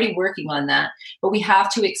 And we're already working on that. But we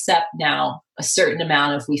have to accept now a certain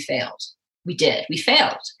amount of we failed. We did. We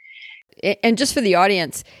failed. And just for the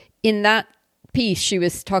audience, in that piece, she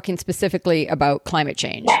was talking specifically about climate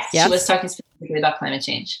change. Yes? She was talking specifically about climate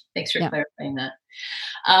change. Thanks for clarifying that.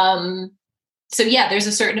 So yeah, there's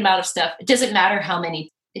a certain amount of stuff. It doesn't matter how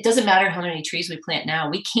many trees we plant now.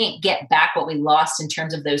 We can't get back what we lost in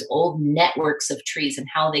terms of those old networks of trees and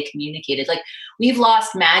how they communicated. Like, we've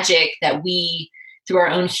lost magic that we, through our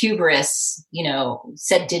own hubris,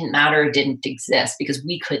 said didn't matter, didn't exist, because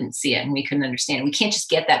we couldn't see it and we couldn't understand it. We can't just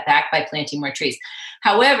get that back by planting more trees.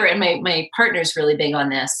 However, and my partner's really big on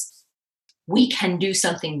this, we can do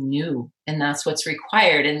something new, and that's what's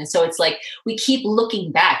required. And so it's like, we keep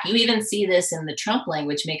looking back. You even see this in the Trump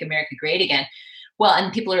language, Make America Great Again. Well,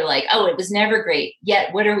 and people are like, oh, it was never great.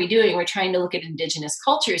 Yet what are we doing? We're trying to look at indigenous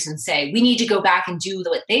cultures and say, we need to go back and do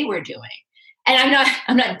what they were doing. And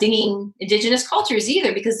I'm not dinging indigenous cultures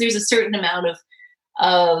either, because there's a certain amount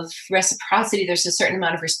of reciprocity. There's a certain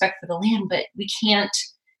amount of respect for the land, but we can't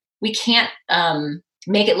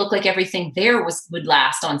make it look like everything there would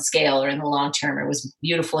last on scale or in the long term, or was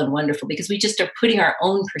beautiful and wonderful, because we just are putting our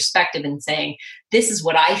own perspective and saying, this is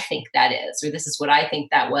what I think that is, or this is what I think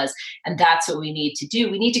that was. And that's what we need to do.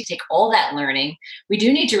 We need to take all that learning. We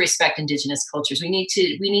do need to respect indigenous cultures. We need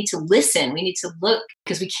to listen. We need to look,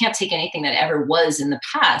 because we can't take anything that ever was in the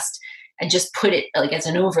past and just put it like as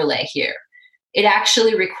an overlay here. It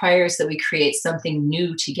actually requires that we create something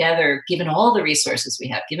new together, given all the resources we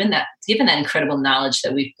have, given that incredible knowledge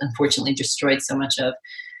that we've unfortunately destroyed so much of.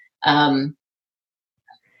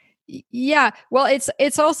 Yeah. Well,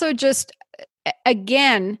 it's also just,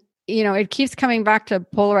 again, it keeps coming back to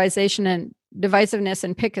polarization and divisiveness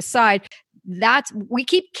and pick a side. We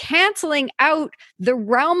keep canceling out the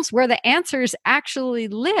realms where the answers actually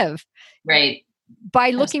live. Right.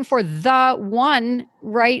 By looking for the one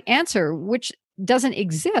right answer, which doesn't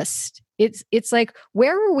exist. It's like,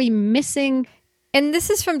 where are we missing? And this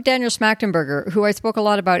is from Daniel Schmachtenberger, who I spoke a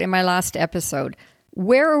lot about in my last episode.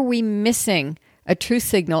 Where are we missing a truth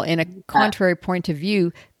signal in a contrary point of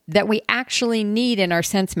view that we actually need in our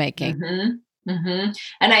sense making? Mm-hmm. Mm-hmm.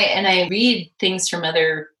 And I read things from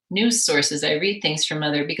other news sources. I read things from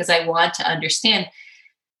because I want to understand.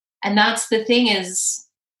 And that's the thing is,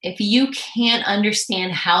 if you can't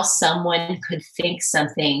understand how someone could think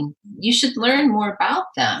something, you should learn more about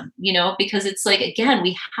them, because it's like, again,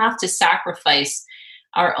 we have to sacrifice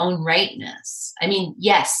our own rightness. I mean,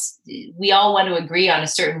 yes, we all want to agree on a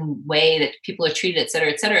certain way that people are treated, et cetera,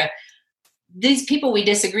 et cetera. These people we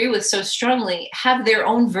disagree with so strongly have their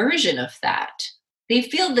own version of that. They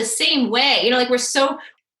feel the same way, like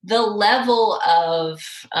the level of,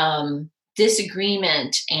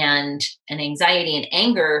 disagreement and anxiety and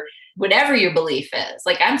anger, whatever your belief is,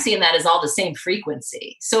 like, I'm seeing that as all the same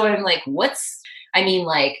frequency. So I'm like,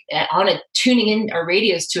 tuning in our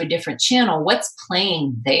radios to a different channel, what's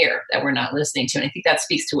playing there that we're not listening to? And I think that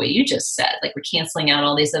speaks to what you just said. Like, we're canceling out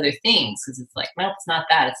all these other things because it's like, well, it's not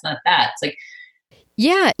that. It's not that. It's like,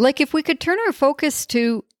 yeah, like if we could turn our focus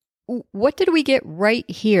to what did we get right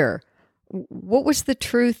here? What was the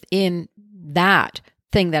truth in that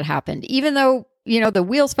thing that happened? Even though, the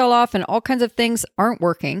wheels fell off and all kinds of things aren't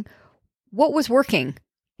working, what was working?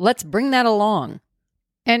 Let's bring that along.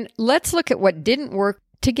 And let's look at what didn't work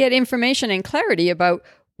to get information and clarity about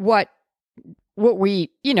what we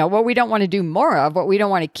don't want to do more of, what we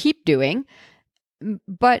don't want to keep doing,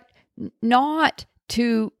 but not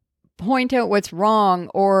to point out what's wrong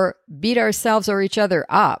or beat ourselves or each other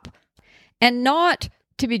up, and not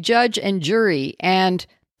to be judge and jury and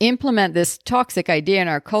implement this toxic idea in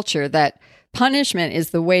our culture that punishment is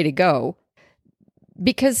the way to go.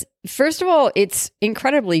 Because first of all, it's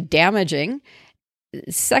incredibly damaging.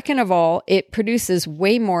 Second of all, it produces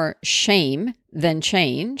way more shame than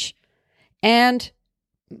change. And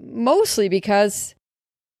mostly because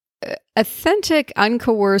authentic,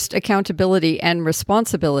 uncoerced accountability and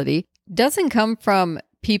responsibility doesn't come from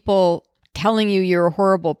people telling you you're a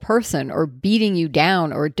horrible person or beating you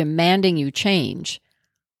down or demanding you change.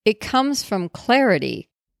 It comes from clarity.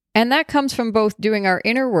 And that comes from both doing our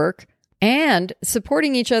inner work and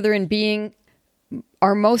supporting each other in being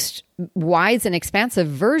our most wise and expansive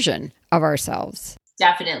version of ourselves.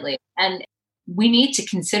 Definitely. And we need to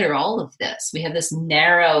consider all of this. We have this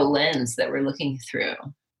narrow lens that we're looking through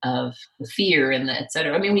of the fear and the et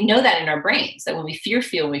cetera. I mean, we know that in our brains, that when we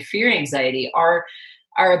when we fear anxiety, our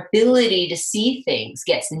ability to see things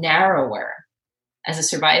gets narrower as a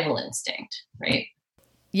survival instinct, right?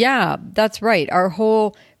 Yeah, that's right. Our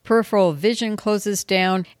whole peripheral vision closes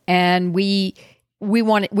down, and we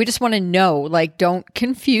just want to know, like, don't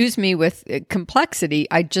confuse me with complexity.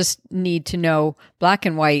 I just need to know black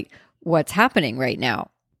and white what's happening right now.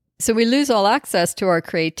 So we lose all access to our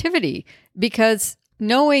creativity because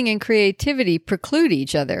knowing and creativity preclude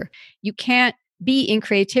each other. You can't be in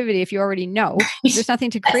creativity if you already know. There's nothing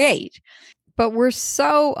to create. But we're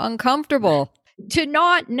so uncomfortable to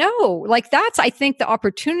not know. Like, that's, I think, the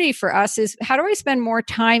opportunity for us is, how do I spend more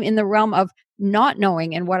time in the realm of not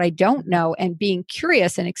knowing and what I don't know and being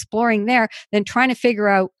curious and exploring there than trying to figure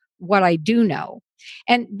out what I do know.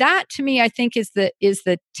 And that, to me, I think is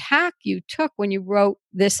the tack you took when you wrote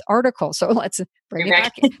this article. So let's bring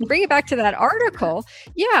it back to that article.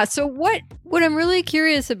 Yeah. So what I'm really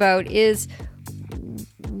curious about is,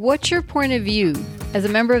 what's your point of view as a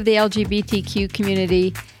member of the LGBTQ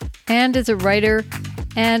community and as a writer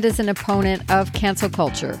and as an opponent of cancel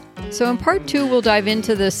culture? So in part 2, we'll dive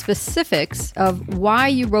into the specifics of why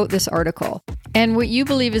you wrote this article and what you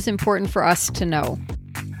believe is important for us to know.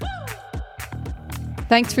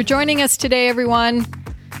 Thanks for joining us today, everyone.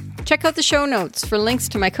 Check out the show notes for links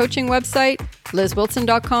to my coaching website,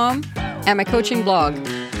 lizwilson.com, and my coaching blog,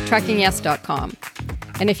 trackingyes.com.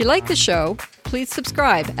 And if you like the show, please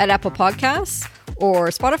subscribe at Apple Podcasts or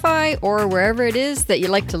Spotify or wherever it is that you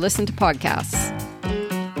like to listen to podcasts.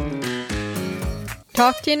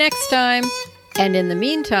 Talk to you next time. And in the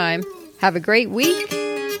meantime, have a great week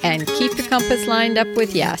and keep your compass lined up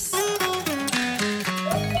with yes.